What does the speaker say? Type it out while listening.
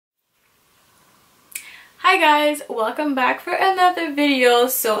Hi guys, welcome back for another video.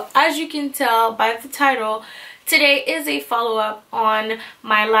 So as you can tell by the title, today is a follow-up on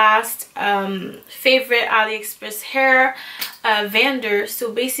my last favorite AliExpress hair vendor.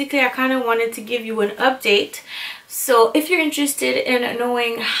 So basically I kind of wanted to give you an update. So if you're interested in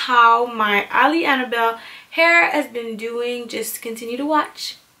knowing how my Aliannabelle hair has been doing, just continue to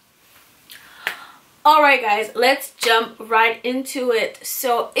watch. Alright guys, let's jump right into it.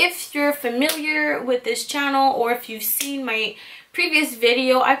 So if you're familiar with this channel, or if you've seen my previous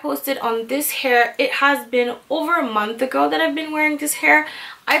video I posted on this hair, it has been over a month ago that I've been wearing this hair.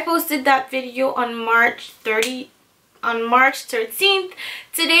 I posted that video on March 13th.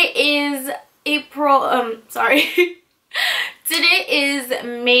 Today is today is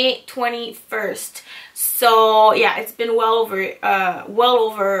May 21st. So yeah, it's been well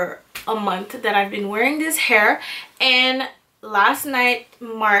over a month that I've been wearing this hair, and last night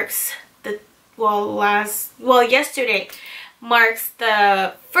marks the yesterday marks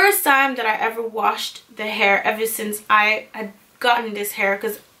the first time that I ever washed the hair ever since I had gotten this hair,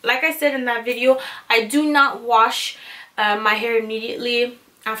 because like I said in that video, I do not wash my hair immediately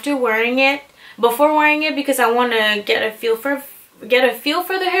after wearing it, before wearing it, because I want to get a feel for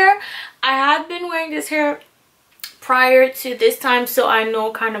the hair. I had been wearing this hair prior to this time, so I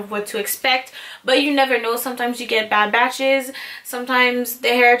know kind of what to expect, but you never know. Sometimes you get bad batches, sometimes the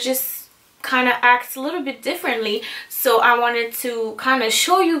hair just kind of acts a little bit differently. So I wanted to kind of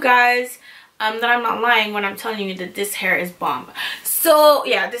show you guys that I'm not lying when I'm telling you that this hair is bomb. So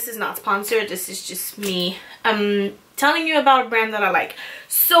yeah, this is not sponsored, this is just me telling you about a brand that I like.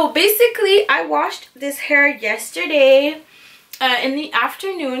 So basically I washed this hair yesterday in the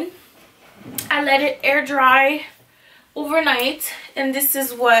afternoon. I let it air dry overnight, and this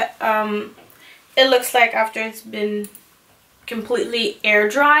is what it looks like after it's been completely air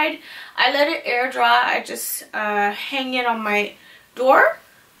dried. I let it air dry. I just hang it on my door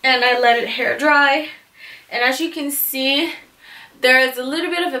and I let it hair dry, and as you can see, there is a little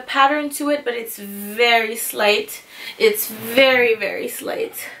bit of a pattern to it, but it's very slight. It's very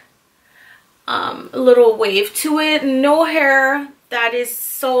slight. A little wave to it. No hair that is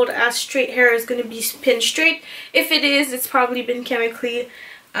sold as straight hair is going to be pin straight. If it is, it's probably been chemically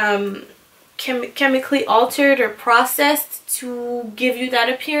altered or processed to give you that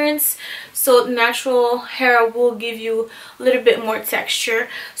appearance. So natural hair will give you a little bit more texture.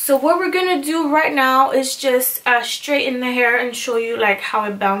 So what we're gonna do right now is just straighten the hair and show you like how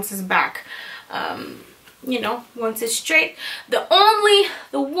it bounces back. You know, once it's straight. The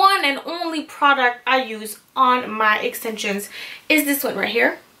one and only product I use on my extensions is this one right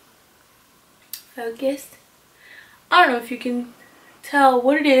here. Focus. I don't know if you can tell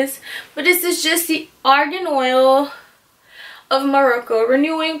what it is, but this is just the Argan Oil of Morocco.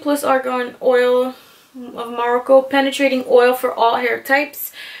 Renewing plus Argan Oil of Morocco, penetrating oil for all hair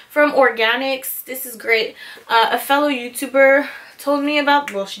types from Organics. This is great. A fellow YouTuber told me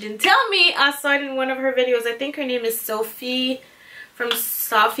about, well, she didn't tell me, I saw it in one of her videos. I think her name is Sophie from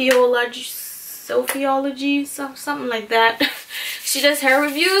Sophiology, something like that. She does hair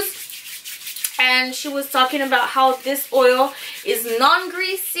reviews, and she was talking about how this oil is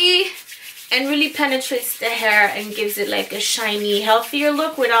non-greasy and really penetrates the hair and gives it like a shiny, healthier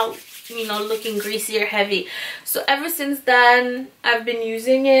look without, you know, looking greasy or heavy. So ever since then I've been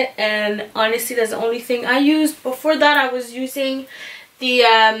using it, and honestly that's the only thing I used. Before that I was using the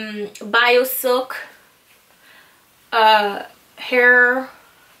BioSilk hair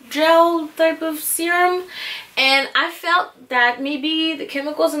gel type of serum, and I felt that maybe the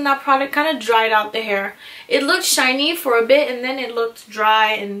chemicals in that product kind of dried out the hair. It looked shiny for a bit and then it looked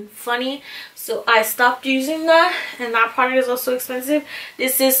dry and funny, so I stopped using that. And that product is also expensive.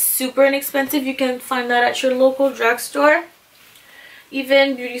 This is super inexpensive. You can find that at your local drugstore,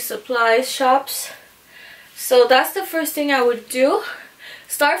 even beauty supply shops. So that's the first thing I would do.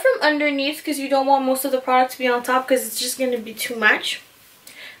 Start from underneath, because you don't want most of the product to be on top, because it's just going to be too much.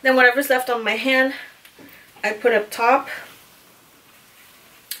 Then whatever's left on my hand I put up top,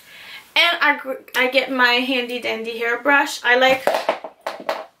 and I get my handy dandy hairbrush. I like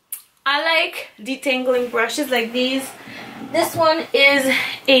detangling brushes like these. This one is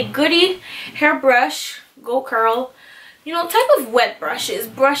a Goody hairbrush, Go Curl, you know, type of wet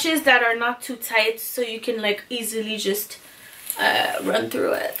brushes that are not too tight, so you can like easily just run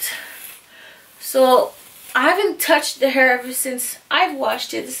through it. So I haven't touched the hair ever since I've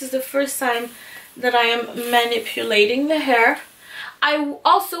washed it. This is the first time that I am manipulating the hair. I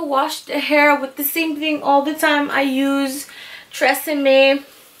also wash the hair with the same thing all the time. I use Tresemme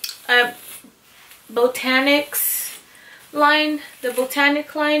Botanics line, the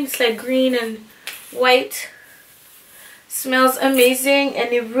Botanic line. It's like green and white. Smells amazing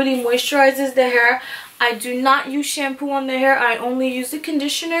and it really moisturizes the hair. I do not use shampoo on the hair. I only use the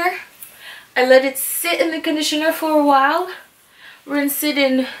conditioner. I let it sit in the conditioner for a while. Rinse it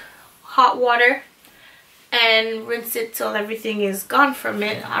in hot water and rinse it till everything is gone from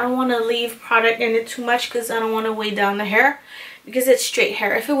it. I don't want to leave product in it too much because I don't want to weigh down the hair because it's straight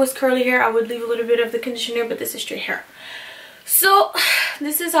hair. If it was curly hair, I would leave a little bit of the conditioner, but this is straight hair. So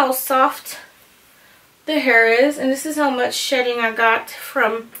this is how soft the hair is, and this is how much shedding I got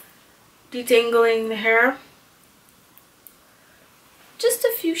from detangling the hair. Just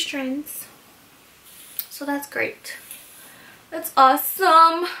a few strands. So that's great. That's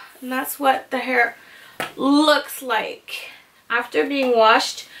awesome. And that's what the hair looks like after being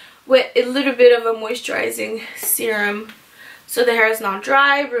washed with a little bit of a moisturizing serum. So the hair is not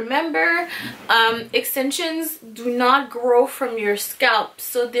dry. Remember, extensions do not grow from your scalp,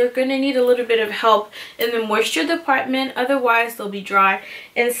 so they're gonna need a little bit of help in the moisture department, otherwise they'll be dry.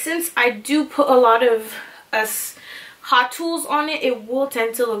 And since I do put a lot of hot tools on it, it will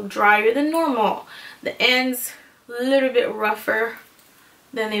tend to look drier than normal. The ends a little bit rougher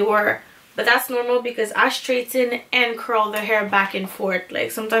than they were, but that's normal because I straighten and curl the hair back and forth.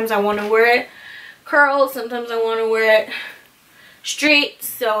 Like sometimes I want to wear it curled, sometimes I want to wear it straight,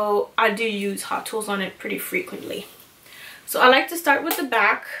 so I do use hot tools on it pretty frequently. So I like to start with the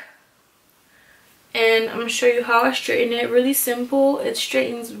back, and I'm gonna show you how I straighten it. Really simple. It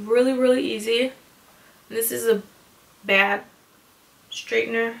straightens really easy. This is a bad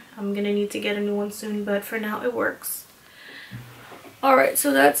straightener. I'm gonna need to get a new one soon, but for now it works. Alright,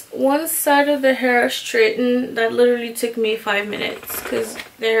 so that's one side of the hair straightened. That literally took me 5 minutes because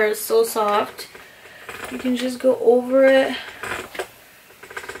the hair is so soft. You can just go over it.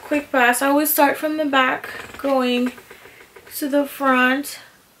 Quick pass. I always start from the back going to the front.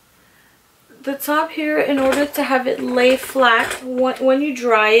 The top here, in order to have it lay flat when you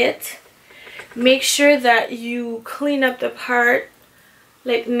dry it, make sure that you clean up the part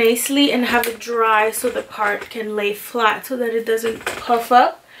like nicely and have it dry so the part can lay flat so that it doesn't puff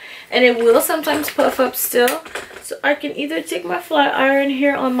up. And it will sometimes puff up still. So I can either take my flat iron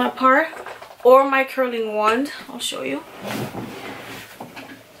here on my part or my curling wand. I'll show you.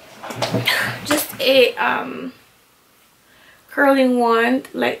 Just a curling wand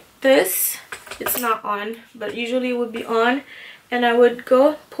like this. It's not on, but usually it would be on. And I would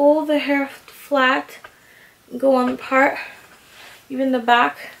go pull the hair flat, go on the part, even the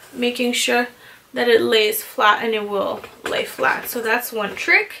back, making sure that it lays flat, and it will lay flat. So that's one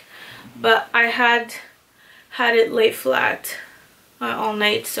trick, but I had it lay flat all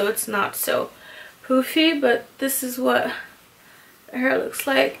night, so it's not so poofy. But this is what the hair looks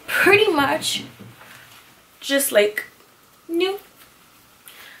like, pretty much just like new.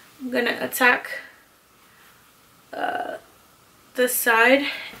 I'm gonna attack this side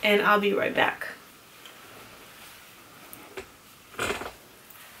and I'll be right back.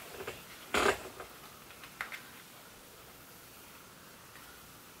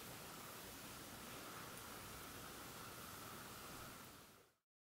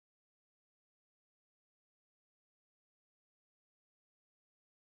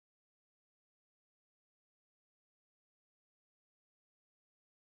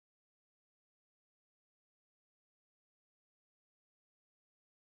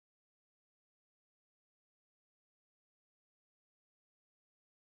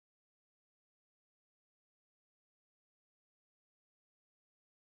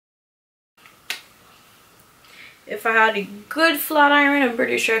 If I had a good flat iron, I'm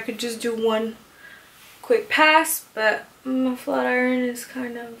pretty sure I could just do one quick pass, but my flat iron is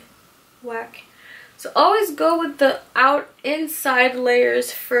kind of whack. So always go with the inside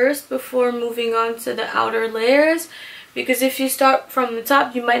layers first before moving on to the outer layers, because if you start from the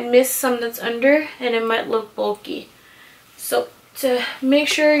top, you might miss some that's under and it might look bulky. So to make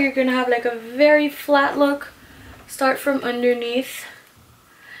sure you're gonna have like a very flat look, start from underneath.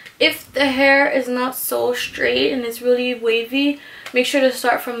 If the hair is not so straight and it's really wavy, make sure to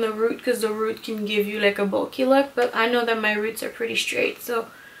start from the root, because the root can give you like a bulky look. But I know that my roots are pretty straight, so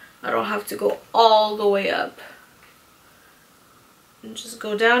I don't have to go all the way up. And just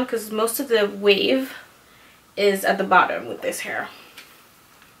go down, because most of the wave is at the bottom with this hair.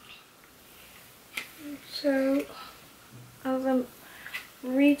 So as I'm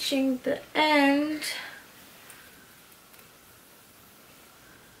reaching the end,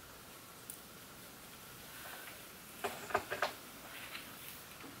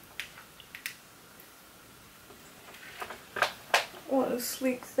 want to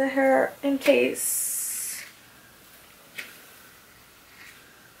sleek the hair in case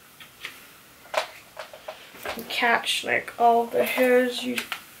and catch like all the hairs you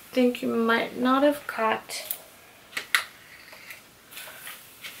think you might not have caught.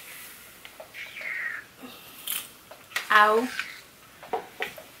 Ow.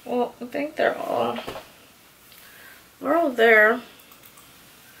 Well, I think they're all there.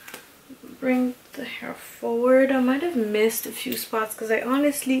 Bring the hair forward. I might have missed a few spots because I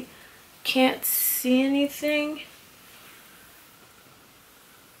honestly can't see anything.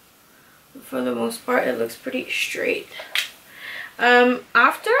 For the most part, it looks pretty straight.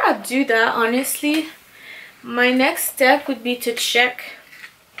 After I do that, honestly, my next step would be to check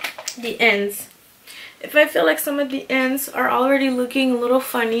the ends. If I feel like some of the ends are already looking a little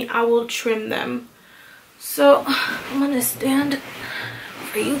funny, I will trim them. So I'm gonna stand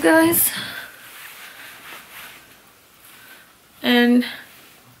for you guys and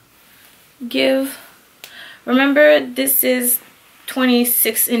give, remember this is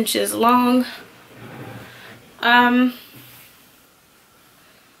 26 inches long.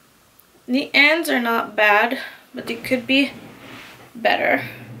 The ends are not bad, but they could be better.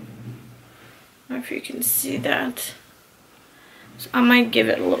 I don't know if you can see that. So I might give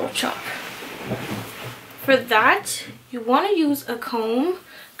it a little chop. For that, you want to use a comb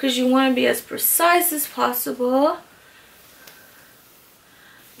because you want to be as precise as possible.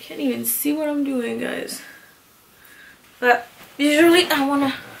 I can't even see what I'm doing, guys. But usually I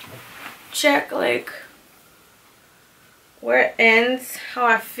want to check like where it ends, how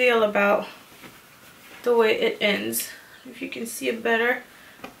I feel about the way it ends. If you can see it better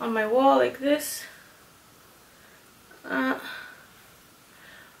on my wall like this.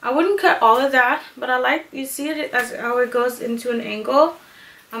 I wouldn't cut all of that, but I like, you see it as how it goes into an angle.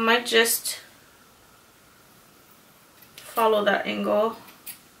 I might just follow that angle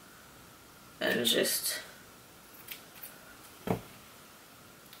and just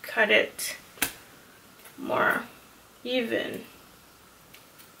cut it more even.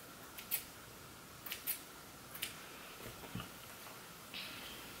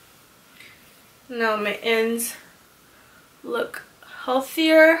 Now my ends look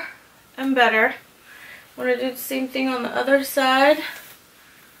healthier and better. I'm gonna do the same thing on the other side.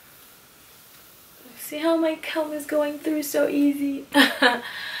 See how my comb is going through so easy.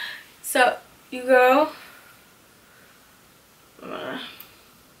 So you go, I'm gonna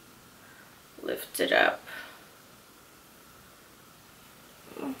lift it up.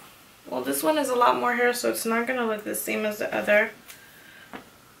 Well, this one is a lot more hair, so it's not gonna look the same as the other.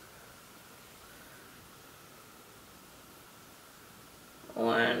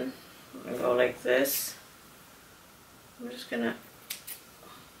 One, I'm gonna go like this. I'm just gonna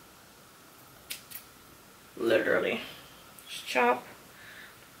literally just chop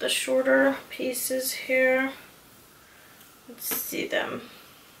the shorter pieces here. Let's see them.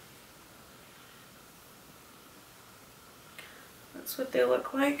 That's what they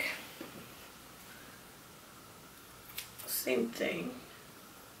look like. Same thing.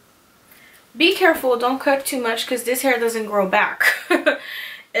 Be careful, don't cut too much because this hair doesn't grow back.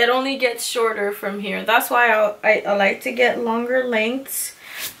 It only gets shorter from here. That's why I like to get longer lengths.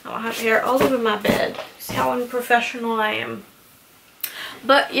 I have hair all over my bed. See how unprofessional I am.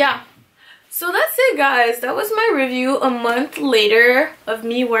 But yeah, so that's it, guys. That was my review a month later of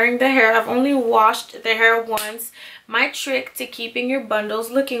me wearing the hair. I've only washed the hair once. My trick to keeping your bundles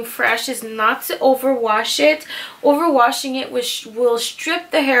looking fresh is not to overwash it. Overwashing it will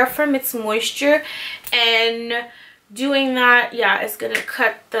strip the hair from its moisture, and doing that, yeah, it's gonna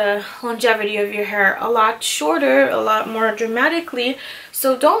cut the longevity of your hair a lot shorter, a lot more dramatically.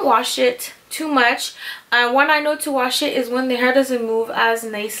 So don't wash it too much. When I know to wash it is when the hair doesn't move as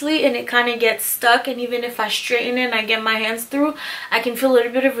nicely and it kind of gets stuck, and even if I straighten it and I get my hands through, I can feel a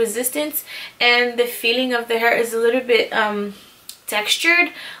little bit of resistance and the feeling of the hair is a little bit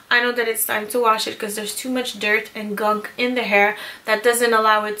textured. I know that it's time to wash it because there's too much dirt and gunk in the hair that doesn't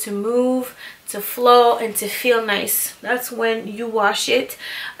allow it to move, to flow, and to feel nice. That's when you wash it.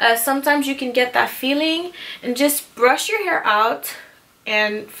 Sometimes you can get that feeling and just brush your hair out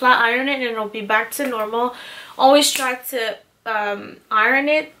and flat iron it and it'll be back to normal. Always try to iron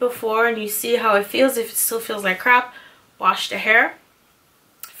it before and you see how it feels. If it still feels like crap, wash the hair.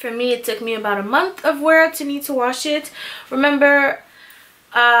 For me, it took me about a month of wear to need to wash it. Remember,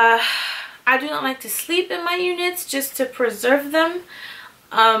 I do not like to sleep in my units just to preserve them.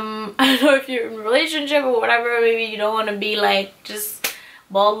 I don't know if you're in a relationship or whatever, maybe you don't want to be like just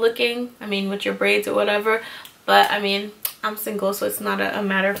bald looking, I mean with your braids or whatever, but I mean I'm single, so it's not a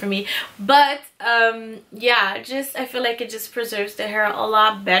matter for me. But yeah, just I feel like it just preserves the hair a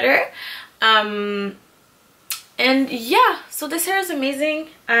lot better. And yeah, so this hair is amazing.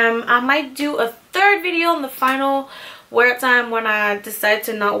 I might do a third third video and the final wear time when I decide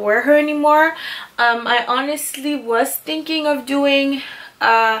to not wear her anymore. I honestly was thinking of doing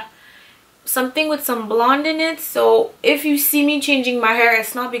something with some blonde in it. So if you see me changing my hair,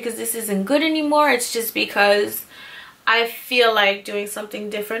 it's not because this isn't good anymore. It's just because I feel like doing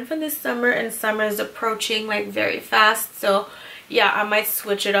something different for this summer, and summer is approaching like very fast. So yeah, I might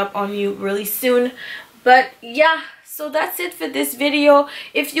switch it up on you really soon. But yeah, so that's it for this video.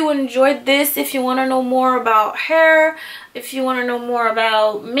 If you enjoyed this, if you want to know more about hair, if you want to know more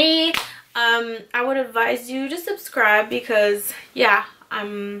about me, I would advise you to subscribe, because yeah, I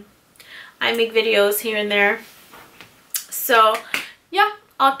make videos here and there. So yeah,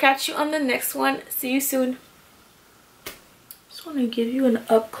 I'll catch you on the next one. See you soon. Just want to give you an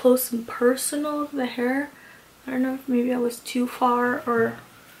up close and personal of the hair. I don't know if maybe I was too far, or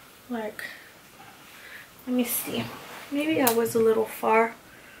like, let me see, maybe I was a little far,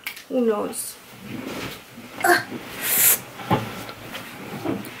 who knows.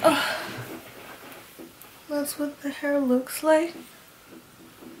 That's what the hair looks like.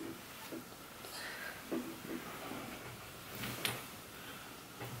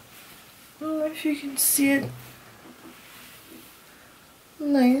 I don't know if you can see it.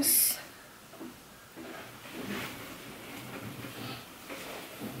 Nice.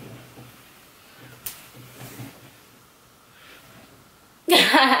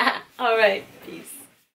 All right.